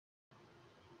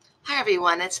Hi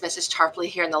everyone, it's Mrs. Tarpley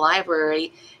here in the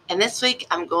library, and this week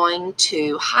I'm going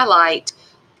to highlight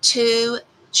two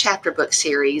shorter chapter book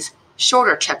series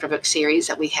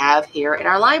that we have here in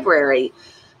our library.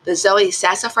 The Zoe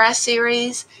Sassafras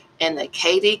series and the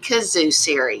Katie Kazoo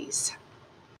series.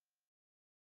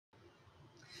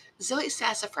 Zoe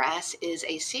Sassafras is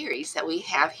a series that we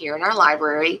have here in our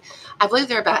library. I believe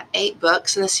there are about 8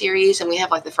 books in the series, and we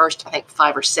have like the first, I think,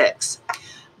 5 or 6.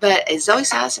 But a Zoe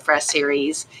Sassafras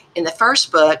series, in the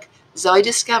first book, Zoe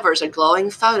discovers a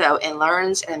glowing photo and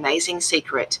learns an amazing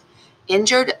secret.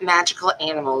 Injured magical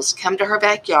animals come to her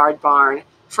backyard barn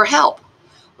for help.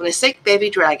 When a sick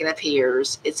baby dragon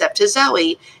appears, it's up to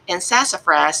Zoe and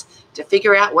Sassafras to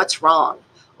figure out what's wrong.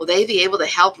 Will they be able to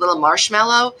help little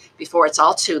Marshmallow before it's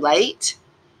all too late?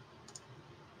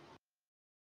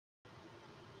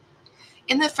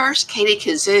 In the first Katie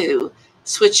Kazoo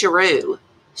Switcheroo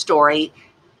story,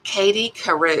 Katie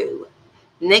Carew,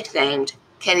 nicknamed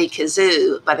Katie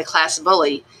Kazoo by the class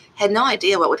bully, had no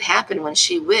idea what would happen when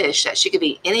she wished that she could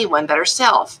be anyone but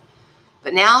herself.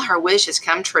 But now her wish has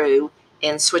come true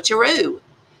in Switcheroo.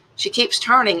 She keeps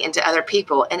turning into other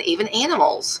people and even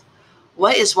animals.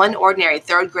 What is one ordinary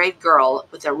third-grade girl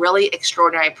with a really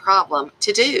extraordinary problem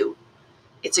to do?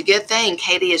 It's a good thing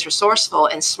Katie is resourceful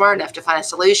and smart enough to find a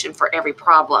solution for every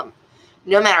problem,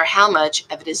 no matter how much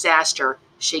of a disaster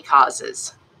she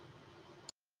causes.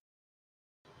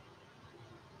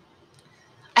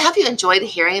 I hope you enjoyed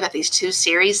hearing about these two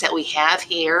series that we have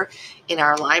here in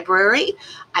our library.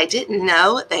 I didn't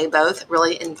know they both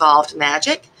really involved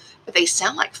magic, but they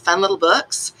sound like fun little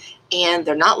books, and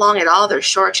they're not long at all. They're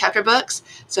short chapter books.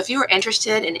 So if you are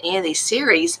interested in any of these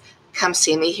series, come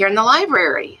see me here in the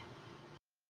library.